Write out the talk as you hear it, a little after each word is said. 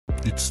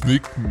It's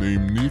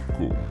nickname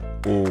Nico.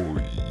 Oh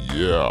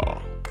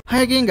yeah.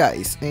 Hi again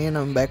guys, and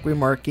I'm back with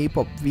more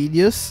K-pop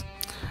videos,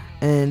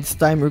 and this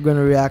time we're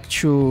gonna react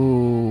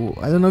to,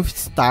 I don't know if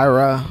it's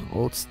T-Ara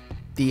or it's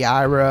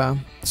T-Ara,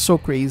 So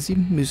Crazy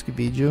music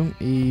video.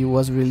 It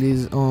was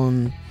released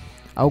on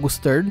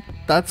August 3rd.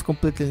 That's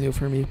completely new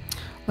for me.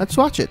 Let's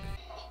watch it.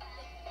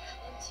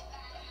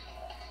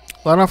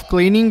 A lot of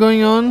cleaning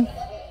going on.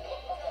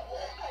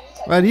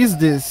 What is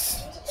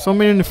this? So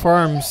many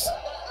uniforms.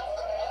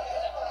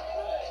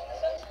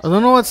 I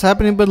don't know what's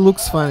happening, but it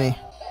looks funny.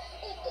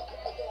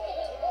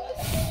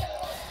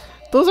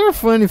 Those are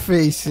funny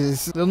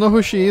faces. I don't know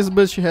who she is,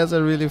 but she has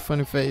a really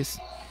funny face.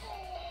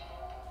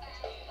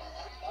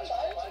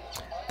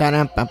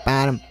 That's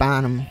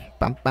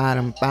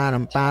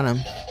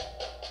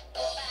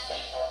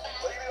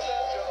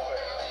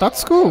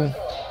cool.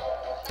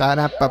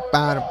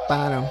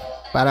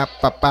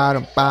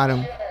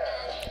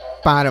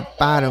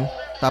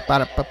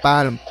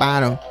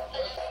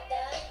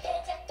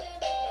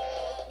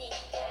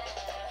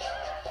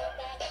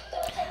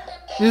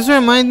 This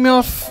reminds me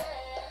of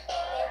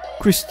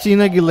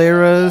Christina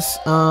Aguilera's,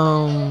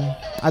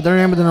 I don't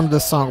remember the name of the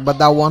song, but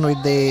that one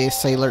with the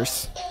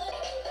sailors.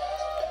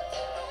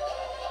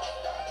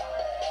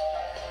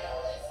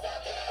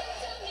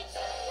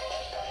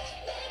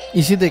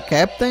 Is he the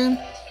captain?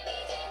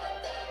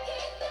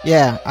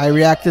 Yeah, I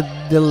reacted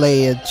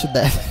delayed to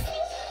that.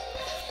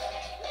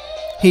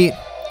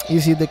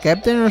 Is he the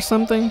captain or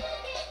something?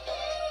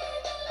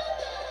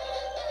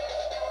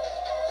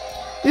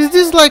 Is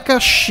this like a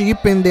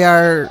ship and they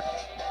are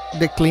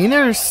the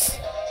cleaners?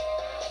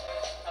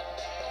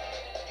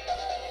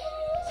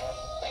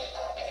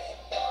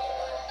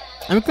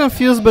 I'm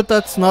confused, but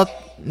that's not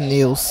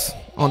news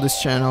on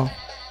this channel.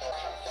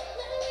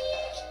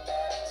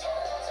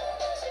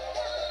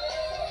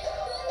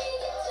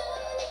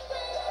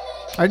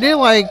 Are they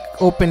like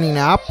opening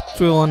up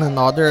to one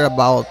another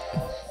about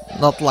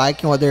not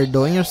liking what they're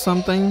doing or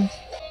something?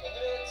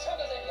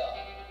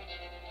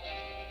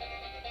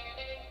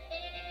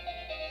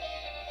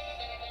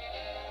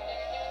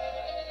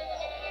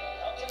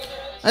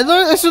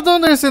 I still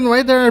don't understand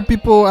why there are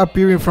people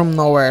appearing from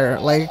nowhere,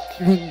 like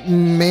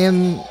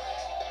men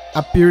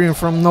appearing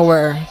from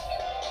nowhere.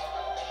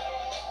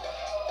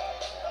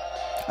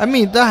 I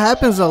mean, that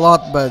happens a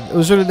lot, but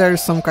usually there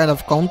is some kind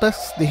of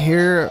context.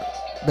 Here,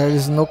 there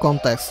is no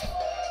context.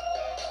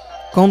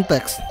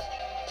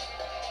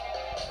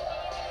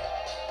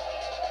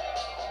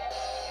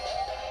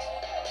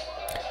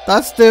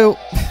 That's the...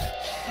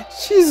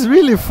 She's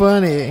really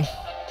funny.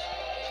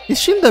 Is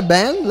she in the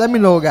band? Let me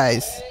know,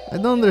 guys. I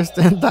don't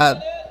understand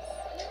that.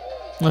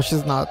 No,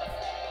 she's not.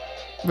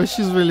 But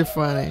she's really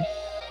funny.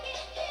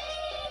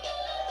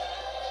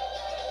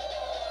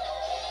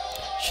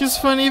 She's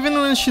funny even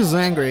when she's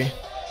angry.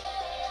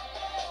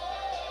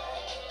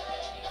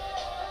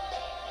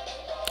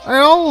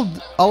 Are all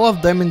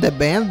of them in the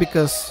band?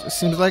 Because it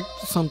seems like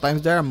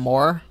sometimes there are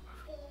more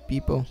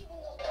people.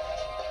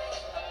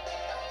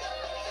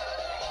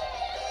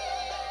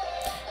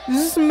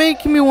 This is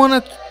making me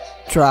wanna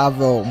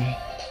travel.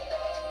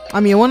 I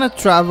mean, I wanna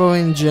travel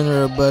in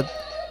general, but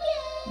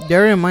they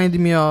remind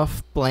me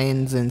of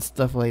planes and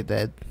stuff like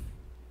that.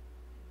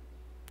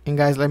 And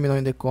guys, let me know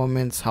in the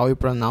comments how you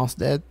pronounce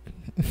that.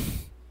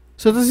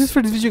 So that's it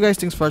for this video, guys.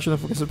 Thanks for watching. Don't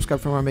forget to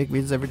subscribe for more make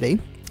videos every day.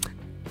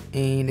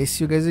 And I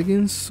see you guys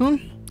again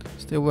soon.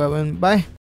 Stay well and bye.